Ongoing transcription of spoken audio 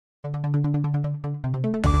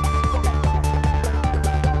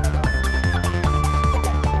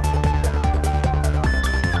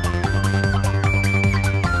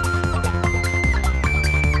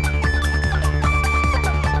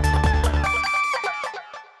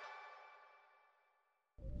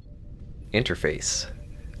Interface.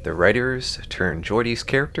 The writers turn Geordi's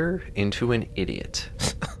character into an idiot.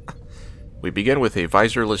 We begin with a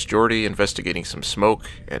visorless Geordi investigating some smoke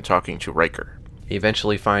and talking to Riker. He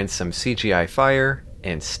eventually finds some CGI fire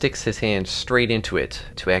and sticks his hand straight into it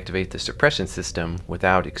to activate the suppression system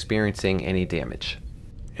without experiencing any damage.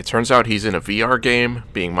 It turns out he's in a VR game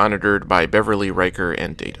being monitored by Beverly, Riker,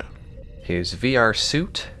 and Data. His VR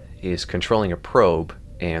suit is controlling a probe,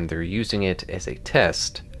 and they're using it as a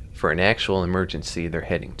test for an actual emergency they're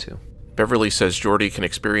heading to. Beverly says Geordi can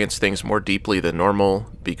experience things more deeply than normal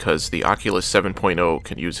because the Oculus 7.0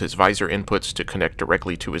 can use his visor inputs to connect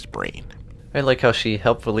directly to his brain. I like how she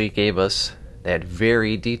helpfully gave us that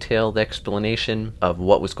very detailed explanation of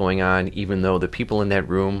what was going on, even though the people in that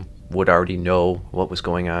room would already know what was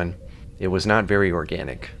going on. It was not very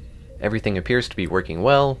organic. Everything appears to be working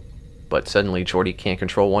well, but suddenly Geordi can't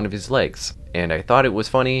control one of his legs. And I thought it was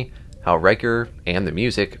funny how Riker and the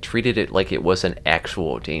music treated it like it was an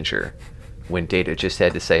actual danger, when Data just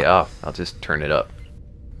had to say, oh, I'll just turn it up.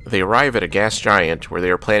 They arrive at a gas giant where they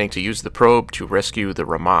are planning to use the probe to rescue the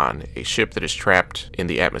Raman, a ship that is trapped in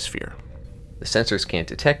the atmosphere. The sensors can't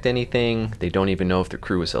detect anything, they don't even know if the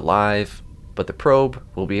crew is alive, but the probe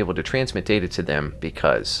will be able to transmit data to them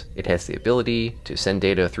because it has the ability to send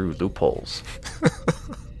data through loopholes.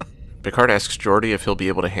 Picard asks Geordi if he'll be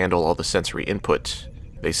able to handle all the sensory input.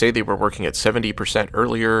 They say they were working at 70%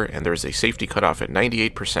 earlier, and there's a safety cutoff at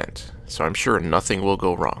 98%, so I'm sure nothing will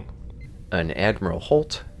go wrong. An Admiral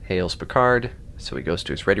Holt hails Picard, so he goes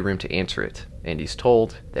to his ready room to answer it, and he's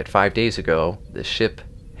told that 5 days ago, the ship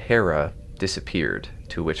Hera disappeared,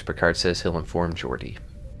 to which Picard says he'll inform Geordi.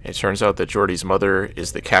 It turns out that Geordi's mother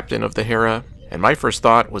is the captain of the Hera, and my first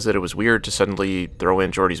thought was that it was weird to suddenly throw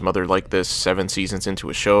in Geordi's mother like this 7 seasons into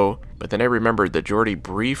a show, but then I remembered that Geordi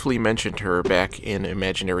briefly mentioned her back in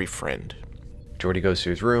Imaginary Friend. Geordi goes to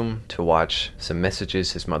his room to watch some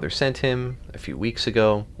messages his mother sent him a few weeks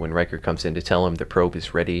ago when Riker comes in to tell him the probe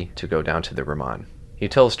is ready to go down to the Raman. He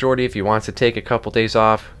tells Geordi if he wants to take a couple days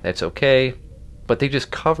off, that's okay, but they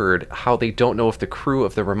just covered how they don't know if the crew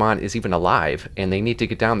of the Raman is even alive, and they need to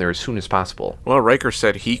get down there as soon as possible. Well, Riker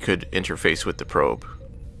said he could interface with the probe.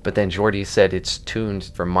 But then Geordi said it's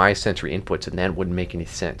tuned for my sensory inputs, and that wouldn't make any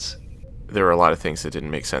sense. There are a lot of things that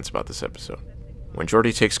didn't make sense about this episode. When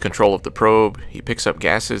Geordi takes control of the probe, he picks up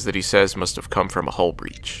gases that he says must have come from a hull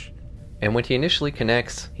breach. And when he initially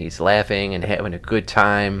connects, he's laughing and having a good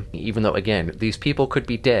time, even though, again, these people could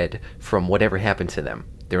be dead from whatever happened to them.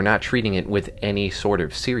 They're not treating it with any sort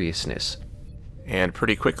of seriousness. And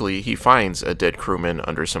pretty quickly, he finds a dead crewman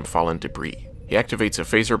under some fallen debris. He activates a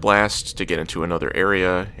phaser blast to get into another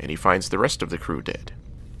area, and he finds the rest of the crew dead.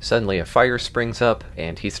 Suddenly a fire springs up,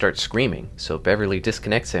 and he starts screaming, so Beverly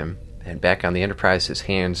disconnects him, and back on the Enterprise his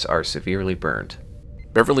hands are severely burned.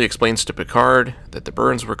 Beverly explains to Picard that the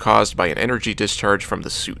burns were caused by an energy discharge from the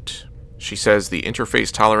suit. She says the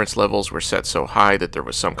interface tolerance levels were set so high that there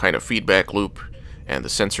was some kind of feedback loop, and the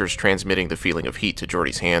sensors transmitting the feeling of heat to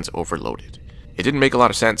Geordi's hands overloaded. It didn't make a lot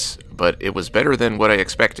of sense, but it was better than what I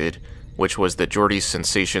expected, which was that Geordi's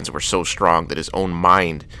sensations were so strong that his own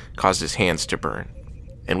mind caused his hands to burn.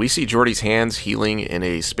 And we see Geordi's hands healing in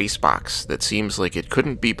a space box that seems like it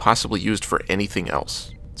couldn't be possibly used for anything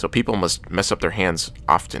else. So people must mess up their hands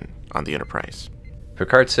often on the Enterprise.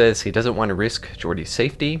 Picard says he doesn't want to risk Geordi's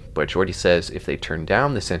safety, but Geordi says if they turn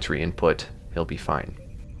down the sensory input, he'll be fine.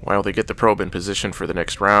 While they get the probe in position for the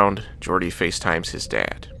next round, Geordi FaceTimes his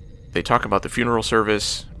dad. They talk about the funeral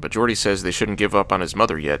service, but Geordi says they shouldn't give up on his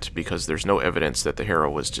mother yet because there's no evidence that the Hera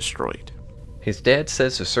was destroyed. His dad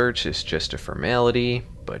says the search is just a formality,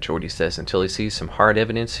 but Geordi says until he sees some hard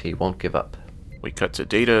evidence, he won't give up. We cut to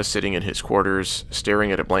Data sitting in his quarters,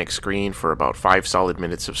 staring at a blank screen for about 5 solid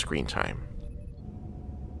minutes of screen time.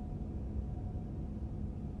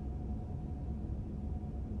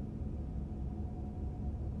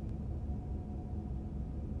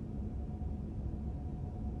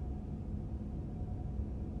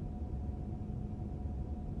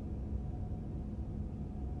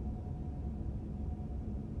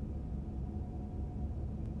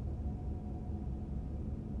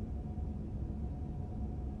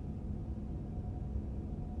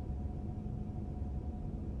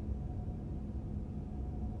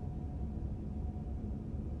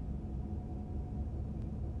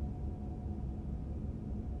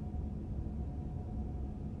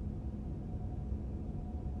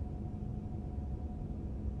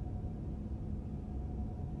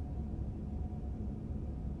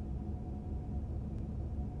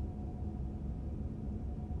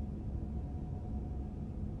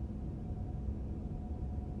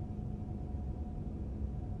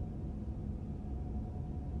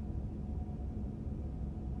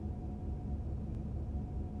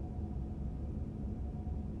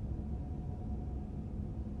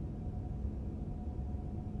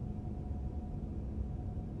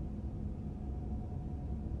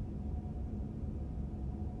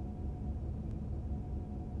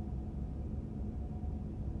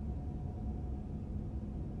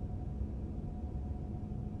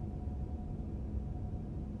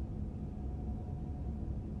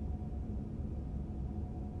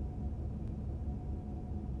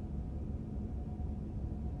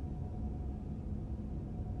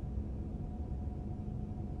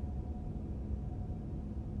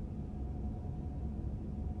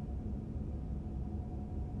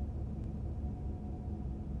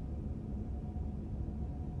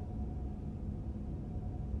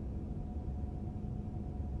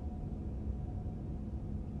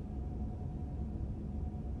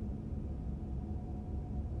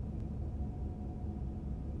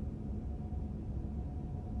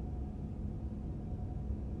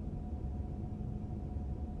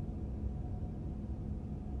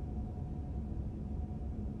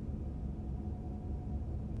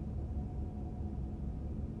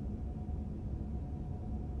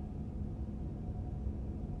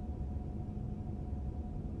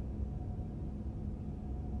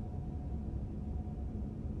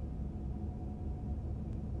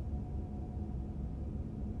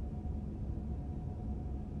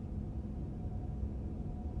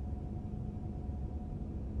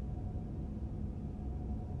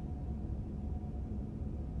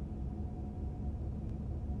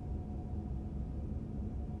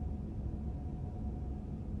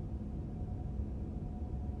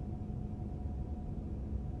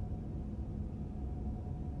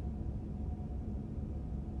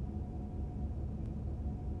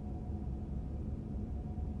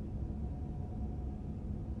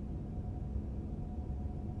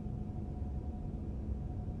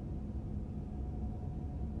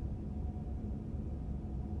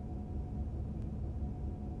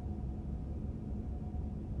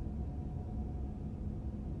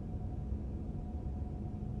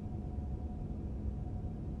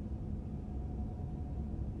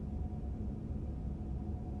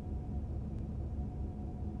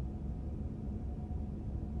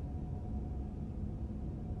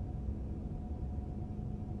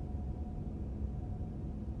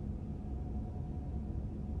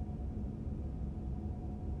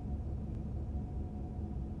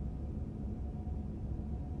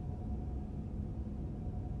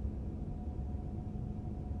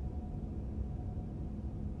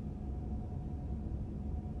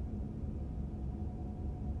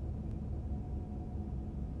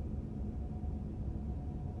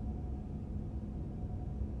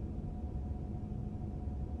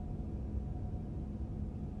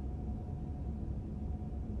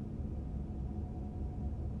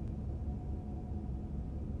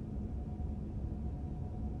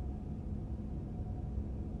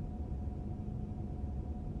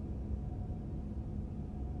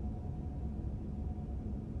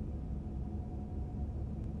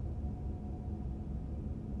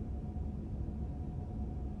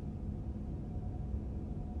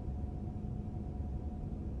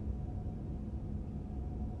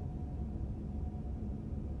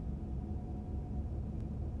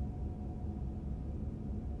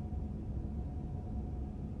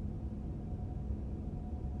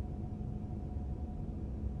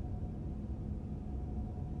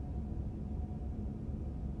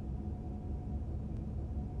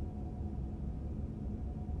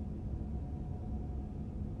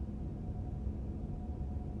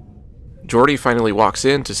 Geordi finally walks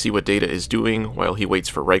in to see what Data is doing while he waits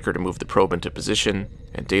for Riker to move the probe into position,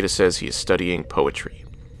 and Data says he is studying poetry.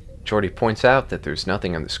 Geordi points out that there's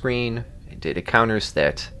nothing on the screen, and Data counters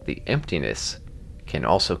that the emptiness can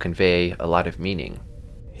also convey a lot of meaning.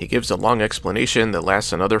 He gives a long explanation that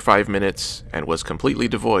lasts another 5 minutes and was completely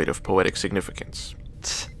devoid of poetic significance.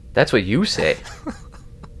 That's what you say.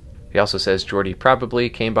 He also says Geordi probably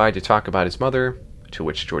came by to talk about his mother, to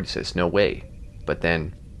which Geordi says no way. But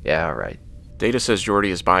then, yeah, alright. Data says Geordi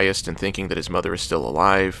is biased in thinking that his mother is still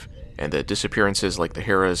alive, and that disappearances like the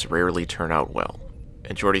Hera's rarely turn out well.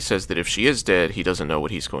 And Geordi says that if she is dead, he doesn't know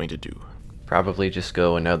what he's going to do. Probably just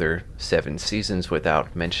go another 7 seasons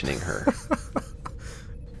without mentioning her.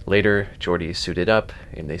 Later, Geordi is suited up,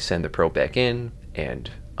 and they send the probe back in,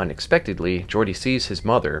 and unexpectedly, Geordi sees his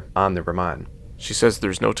mother on the Raman. She says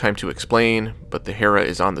there's no time to explain, but the Hera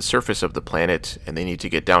is on the surface of the planet, and they need to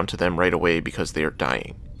get down to them right away because they are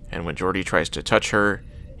dying. And when Geordi tries to touch her,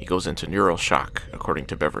 he goes into neural shock, according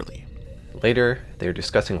to Beverly. Later, they're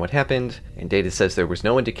discussing what happened, and Data says there was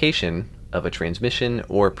no indication of a transmission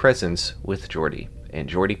or presence with Geordi. And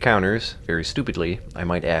Geordi counters, very stupidly, I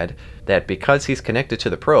might add, that because he's connected to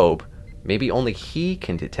the probe, maybe only he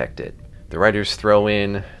can detect it. The writers throw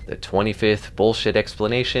in the 25th bullshit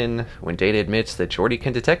explanation when Data admits that Geordi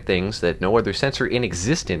can detect things that no other sensor in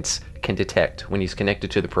existence can detect when he's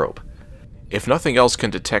connected to the probe. If nothing else can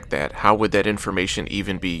detect that, how would that information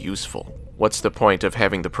even be useful? What's the point of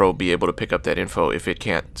having the probe be able to pick up that info if it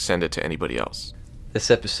can't send it to anybody else?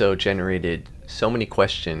 This episode generated so many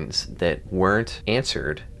questions that weren't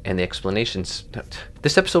answered, and the explanations...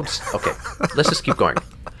 This episode's... Okay, let's just keep going.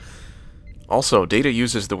 Also, Data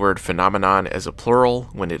uses the word phenomenon as a plural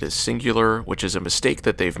when it is singular, which is a mistake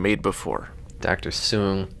that they've made before. Dr.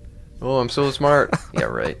 Soong. Oh, I'm so smart. Yeah,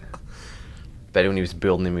 right. Bet when he was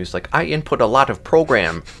building him, he was like, I input a lot of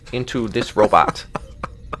program into this robot.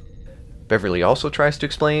 Beverly also tries to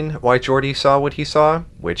explain why Geordi saw what he saw,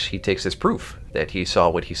 which he takes as proof that he saw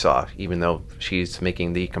what he saw, even though she's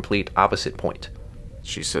making the complete opposite point.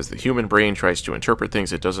 She says the human brain tries to interpret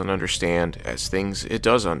things it doesn't understand as things it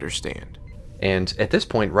does understand. And at this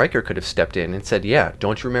point, Riker could have stepped in and said, yeah,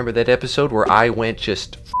 don't you remember that episode where I went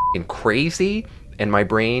just f***ing crazy and my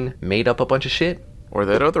brain made up a bunch of shit? Or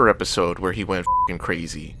that other episode where he went f***ing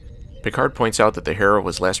crazy. Picard points out that the Hera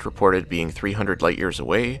was last reported being 300 light years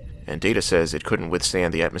away, and Data says it couldn't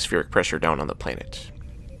withstand the atmospheric pressure down on the planet.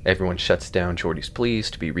 Everyone shuts down Geordi's pleas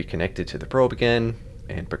to be reconnected to the probe again,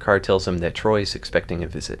 and Picard tells him that Troy's expecting a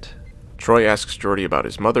visit. Troy asks Geordi about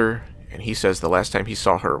his mother, and he says the last time he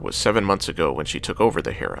saw her was 7 months ago when she took over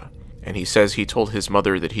the Hera. And he says he told his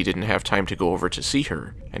mother that he didn't have time to go over to see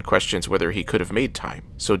her, and questions whether he could have made time.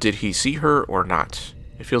 So did he see her or not?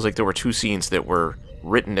 It feels like there were 2 scenes that were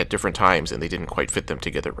written at different times and they didn't quite fit them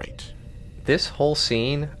together right. This whole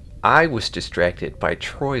scene, I was distracted by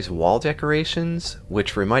Troy's wall decorations,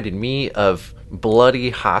 which reminded me of bloody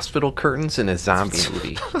hospital curtains in a zombie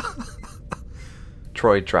movie.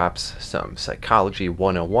 Troy drops some Psychology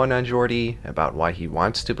 101 on Geordi about why he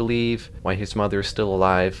wants to believe why his mother is still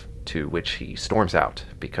alive, to which he storms out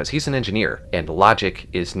because he's an engineer and logic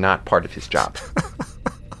is not part of his job.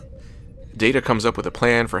 Data comes up with a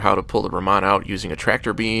plan for how to pull the Raman out using a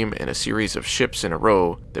tractor beam and a series of ships in a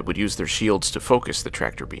row that would use their shields to focus the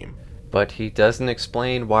tractor beam. But he doesn't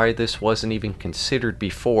explain why this wasn't even considered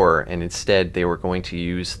before, and instead they were going to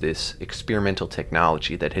use this experimental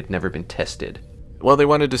technology that had never been tested. Well, they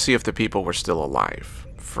wanted to see if the people were still alive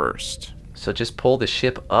first. So just pull the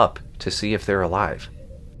ship up to see if they're alive.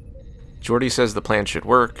 Geordi says the plan should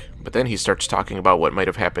work, but then he starts talking about what might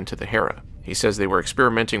have happened to the Hera. He says they were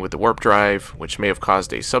experimenting with the warp drive, which may have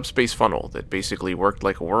caused a subspace funnel that basically worked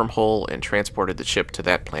like a wormhole and transported the ship to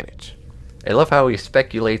that planet. I love how he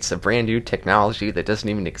speculates a brand new technology that doesn't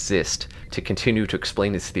even exist to continue to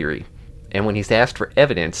explain his theory. And when he's asked for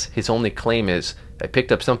evidence, his only claim is, I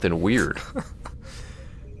picked up something weird.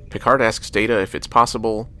 Picard asks Data if it's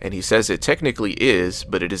possible, and he says it technically is,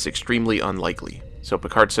 but it is extremely unlikely. So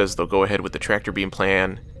Picard says they'll go ahead with the tractor beam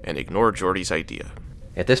plan and ignore Geordi's idea.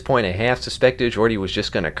 At this point, I half suspected Geordi was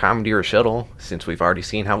just going to commandeer a shuttle, since we've already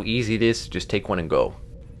seen how easy it is to just take one and go.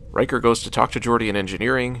 Riker goes to talk to Geordi in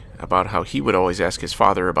engineering about how he would always ask his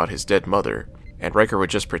father about his dead mother, and Riker would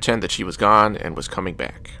just pretend that she was gone and was coming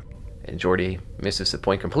back. And Geordi misses the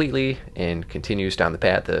point completely and continues down the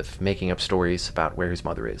path of making up stories about where his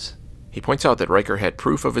mother is. He points out that Riker had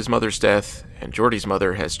proof of his mother's death, and Geordi's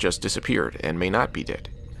mother has just disappeared and may not be dead.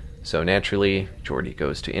 So naturally, Geordi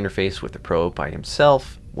goes to interface with the probe by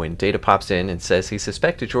himself when Data pops in and says he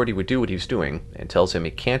suspected Geordi would do what he was doing and tells him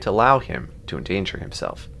he can't allow him to endanger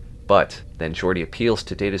himself. But then Geordi appeals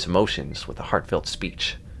to Data's emotions with a heartfelt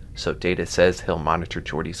speech, so Data says he'll monitor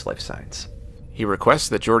Geordi's life signs. He requests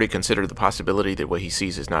that Geordi consider the possibility that what he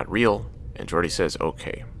sees is not real, and Geordi says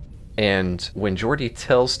okay. And when Geordi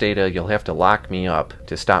tells Data, "You'll have to lock me up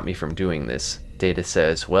to stop me from doing this," Data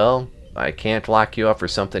says, "Well, I can't lock you up for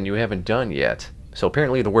something you haven't done yet." So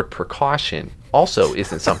apparently the word precaution also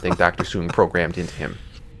isn't something Dr. Soong programmed into him.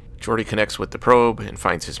 Geordi connects with the probe and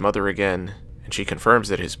finds his mother again, and she confirms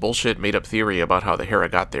that his bullshit made-up theory about how the Hera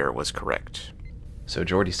got there was correct. So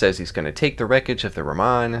Geordi says he's going to take the wreckage of the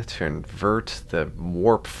Raman to invert the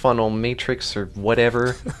warp funnel matrix or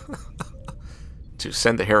whatever. To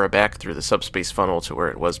send the Hera back through the subspace funnel to where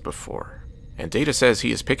it was before. And Data says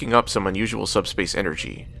he is picking up some unusual subspace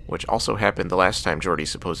energy, which also happened the last time Geordi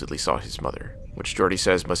supposedly saw his mother, which Geordi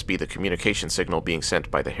says must be the communication signal being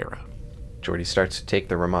sent by the Hera. Geordi starts to take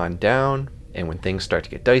the Raman down, and when things start to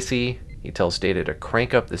get dicey, he tells Data to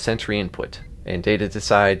crank up the sensory input, and Data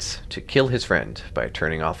decides to kill his friend by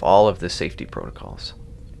turning off all of the safety protocols.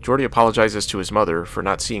 Geordi apologizes to his mother for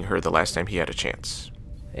not seeing her the last time he had a chance.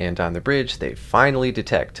 And on the bridge, they finally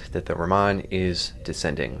detect that the Raman is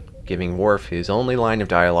descending, giving Worf his only line of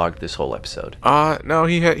dialogue this whole episode. No,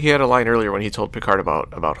 he had a line earlier when he told Picard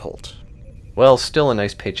about Holt. Well, still a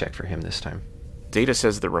nice paycheck for him this time. Data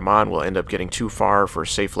says the Raman will end up getting too far for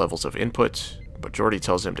safe levels of input, but Geordi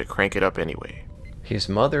tells him to crank it up anyway. His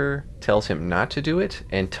mother tells him not to do it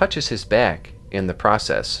and touches his back in the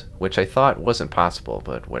process, which I thought wasn't possible,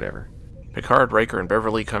 but whatever. Picard, Riker, and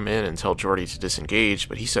Beverly come in and tell Geordi to disengage,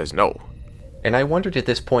 but he says no. And I wondered at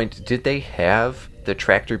this point, did they have the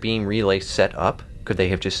tractor beam relay set up? Could they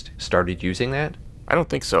have just started using that? I don't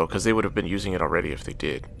think so, because they would have been using it already if they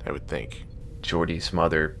did, I would think. Geordi's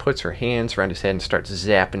mother puts her hands around his head and starts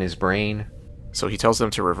zapping his brain. So he tells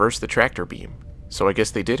them to reverse the tractor beam. So I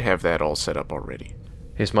guess they did have that all set up already.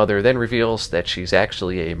 His mother then reveals that she's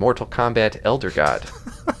actually a Mortal Kombat elder god.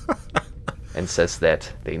 And says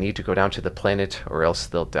that they need to go down to the planet or else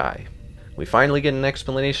they'll die. We finally get an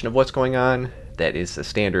explanation of what's going on. That is the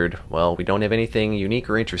standard, well, we don't have anything unique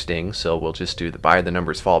or interesting, so we'll just do the by the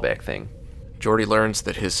numbers fallback thing. Geordi learns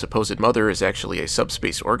that his supposed mother is actually a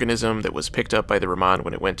subspace organism that was picked up by the Raman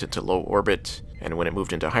when it went into low orbit, and when it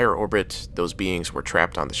moved into higher orbit, those beings were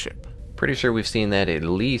trapped on the ship. Pretty sure we've seen that at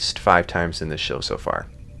least 5 times in this show so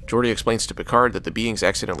far. Geordi explains to Picard that the beings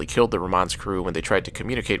accidentally killed the Raman's crew when they tried to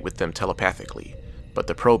communicate with them telepathically, but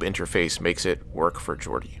the probe interface makes it work for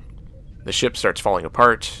Geordi. The ship starts falling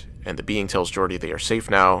apart, and the being tells Geordi they are safe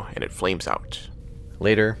now, and it flames out.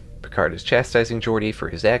 Later, Picard is chastising Geordi for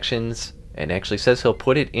his actions, and actually says he'll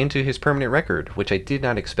put it into his permanent record, which I did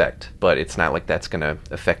not expect, but it's not like that's going to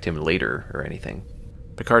affect him later or anything.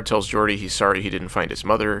 Picard tells Geordi he's sorry he didn't find his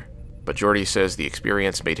mother, but Geordi says the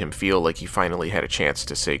experience made him feel like he finally had a chance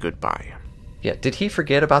to say goodbye. Yeah, did he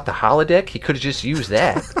forget about the holodeck? He could have just used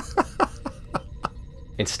that.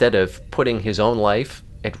 Instead of putting his own life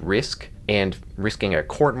at risk and risking a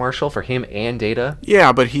court-martial for him and Data.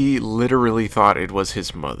 Yeah, but he literally thought it was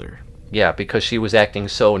his mother. Yeah, because she was acting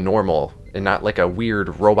so normal and not like a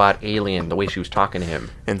weird robot alien the way she was talking to him.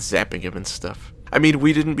 And zapping him and stuff. I mean,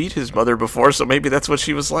 we didn't meet his mother before, so maybe that's what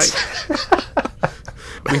she was like.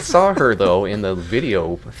 We saw her, though, in the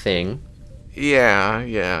video thing.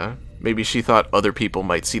 Yeah. Maybe she thought other people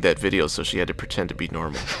might see that video, so she had to pretend to be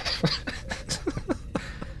normal.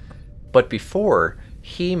 But before,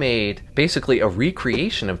 he made basically a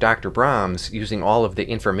recreation of Dr. Brahms using all of the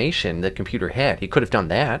information the computer had. He could have done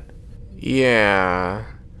that. Yeah.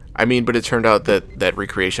 I mean, but it turned out that that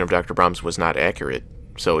recreation of Dr. Brahms was not accurate.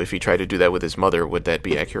 So if he tried to do that with his mother, would that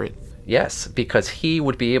be accurate? Yes, because he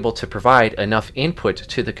would be able to provide enough input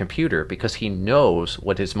to the computer because he knows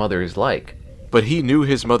what his mother is like. But he knew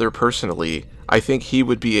his mother personally. I think he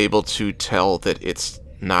would be able to tell that it's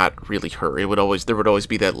not really her. There would always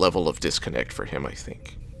be that level of disconnect for him, I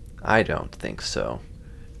think. I don't think so.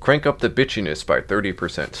 Crank up the bitchiness by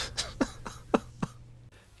 30%.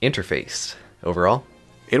 Interface. Overall?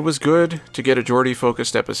 It was good to get a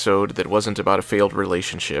Geordi-focused episode that wasn't about a failed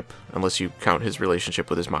relationship, unless you count his relationship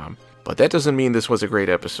with his mom. But that doesn't mean this was a great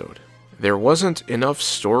episode. There wasn't enough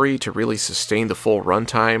story to really sustain the full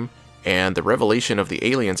runtime, and the revelation of the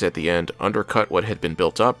aliens at the end undercut what had been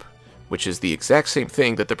built up, which is the exact same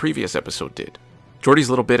thing that the previous episode did. Geordi's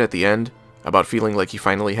little bit at the end, about feeling like he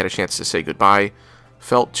finally had a chance to say goodbye,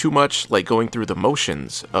 felt too much like going through the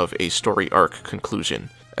motions of a story arc conclusion,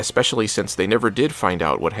 especially since they never did find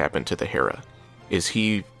out what happened to the Hera. Is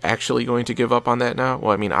he actually going to give up on that now?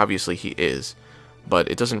 Well, I mean, obviously he is, but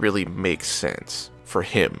it doesn't really make sense for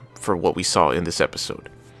him, for what we saw in this episode.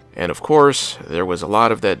 And of course, there was a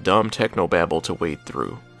lot of that dumb technobabble to wade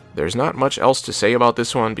through. There's not much else to say about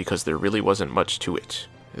this one because there really wasn't much to it.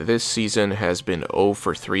 This season has been 0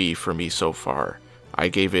 for 3 for me so far. I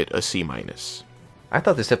gave it a C-. I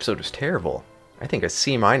thought this episode was terrible. I think a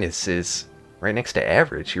C- is right next to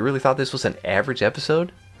average. You really thought this was an average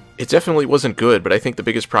episode? It definitely wasn't good, but I think the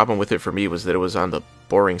biggest problem with it for me was that it was on the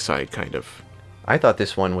boring side, kind of. I thought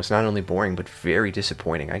this one was not only boring, but very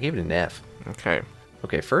disappointing. I gave it an F. Okay.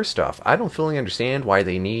 Okay, first off, I don't fully understand why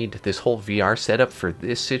they need this whole VR setup for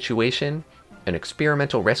this situation. An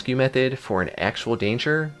experimental rescue method for an actual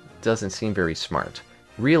danger doesn't seem very smart.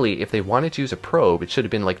 Really, if they wanted to use a probe, it should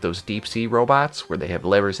have been like those deep-sea robots, where they have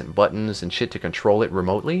levers and buttons and shit to control it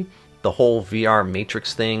remotely. The whole VR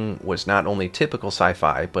Matrix thing was not only typical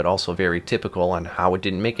sci-fi, but also very typical on how it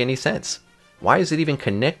didn't make any sense. Why is it even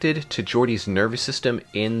connected to Geordi's nervous system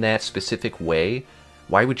in that specific way?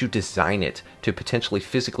 Why would you design it to potentially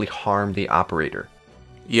physically harm the operator?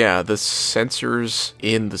 Yeah, the sensors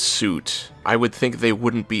in the suit, I would think they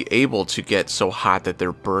wouldn't be able to get so hot that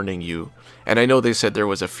they're burning you. And I know they said there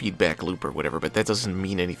was a feedback loop or whatever, but that doesn't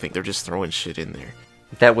mean anything. They're just throwing shit in there.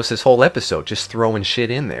 That was this whole episode, just throwing shit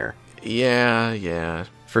in there. Yeah.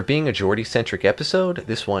 For being a Geordi-centric episode,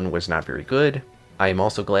 this one was not very good. I am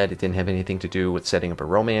also glad it didn't have anything to do with setting up a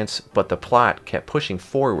romance, but the plot kept pushing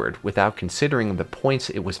forward without considering the points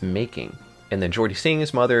it was making. And then Geordi seeing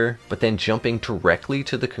his mother, but then jumping directly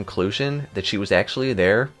to the conclusion that she was actually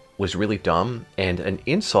there was really dumb and an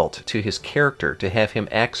insult to his character to have him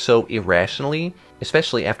act so irrationally,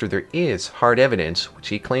 especially after there is hard evidence, which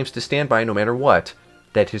he claims to stand by no matter what,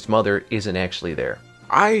 that his mother isn't actually there.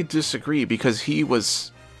 I disagree because he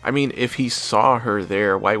was... I mean, if he saw her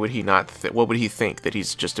there, why would he not... what would he think? That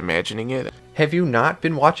he's just imagining it? Have you not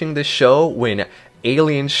been watching this show when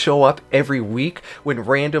aliens show up every week? When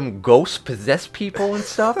random ghosts possess people and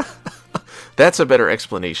stuff? That's a better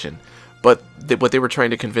explanation. But what they were trying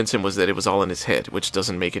to convince him was that it was all in his head, which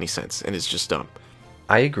doesn't make any sense and is just dumb.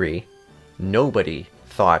 I agree. Nobody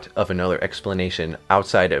thought of another explanation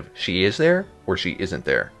outside of she is there or she isn't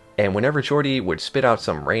there. And whenever Geordi would spit out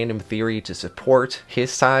some random theory to support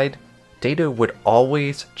his side, Data would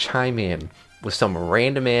always chime in with some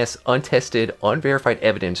random-ass, untested, unverified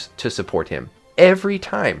evidence to support him. Every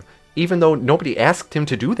time, even though nobody asked him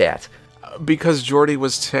to do that. Because Geordi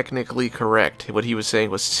was technically correct. What he was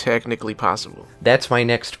saying was technically possible. That's my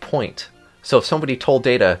next point. So if somebody told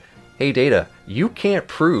Data, hey Data, you can't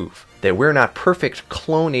prove that we're not perfect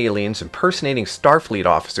clone aliens impersonating Starfleet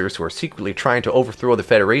officers who are secretly trying to overthrow the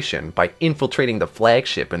Federation by infiltrating the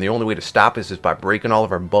flagship, and the only way to stop us is by breaking all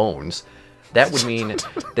of our bones. That would mean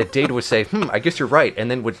that Data would say, I guess you're right, and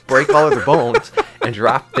then would break all of their bones and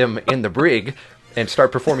drop them in the brig and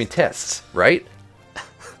start performing tests, right?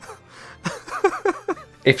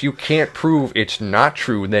 If you can't prove it's not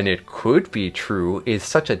true, then it could be true is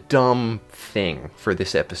such a dumb thing for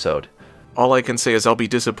this episode. All I can say is I'll be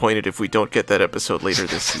disappointed if we don't get that episode later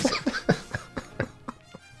this season.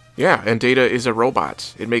 Yeah, and Data is a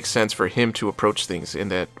robot. It makes sense for him to approach things in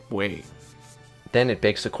that way. Then it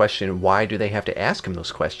begs the question, why do they have to ask him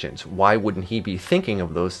those questions? Why wouldn't he be thinking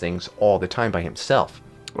of those things all the time by himself?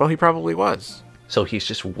 Well, he probably was. So he's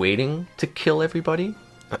just waiting to kill everybody?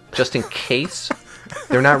 Just in case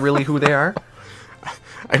they're not really who they are?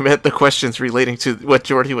 I meant the questions relating to what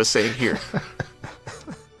Geordi was saying here.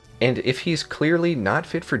 And if he's clearly not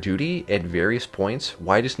fit for duty at various points,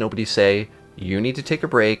 why does nobody say, you need to take a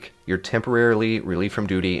break, you're temporarily relieved from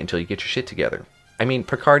duty until you get your shit together? I mean,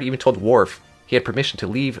 Picard even told Worf he had permission to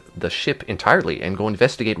leave the ship entirely and go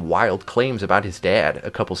investigate wild claims about his dad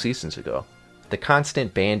a couple seasons ago. The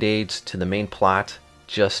constant band-aids to the main plot,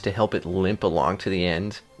 just to help it limp along to the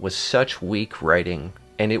end, was such weak writing,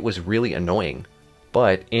 and it was really annoying.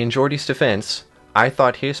 But in Geordi's defense, I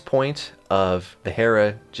thought his point of the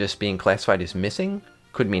Hera just being classified as missing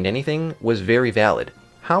could mean anything was very valid.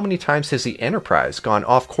 How many times has the Enterprise gone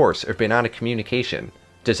off course or been out of communication?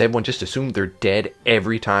 Does everyone just assume they're dead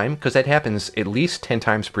every time? Because that happens at least 10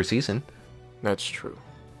 times per season. That's true.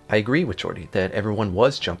 I agree with Geordi that everyone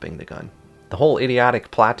was jumping the gun. The whole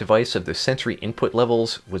idiotic plot device of the sensory input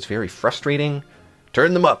levels was very frustrating.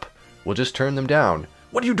 Turn them up. We'll just turn them down.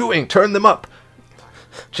 What are you doing? Turn them up.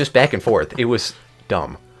 Just back and forth. It was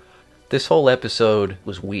dumb. This whole episode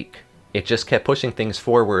was weak. It just kept pushing things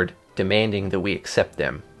forward, demanding that we accept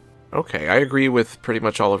them. Okay, I agree with pretty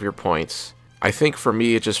much all of your points. I think for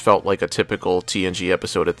me it just felt like a typical TNG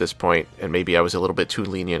episode at this point, and maybe I was a little bit too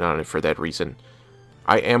lenient on it for that reason.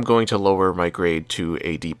 I am going to lower my grade to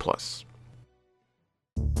a D+.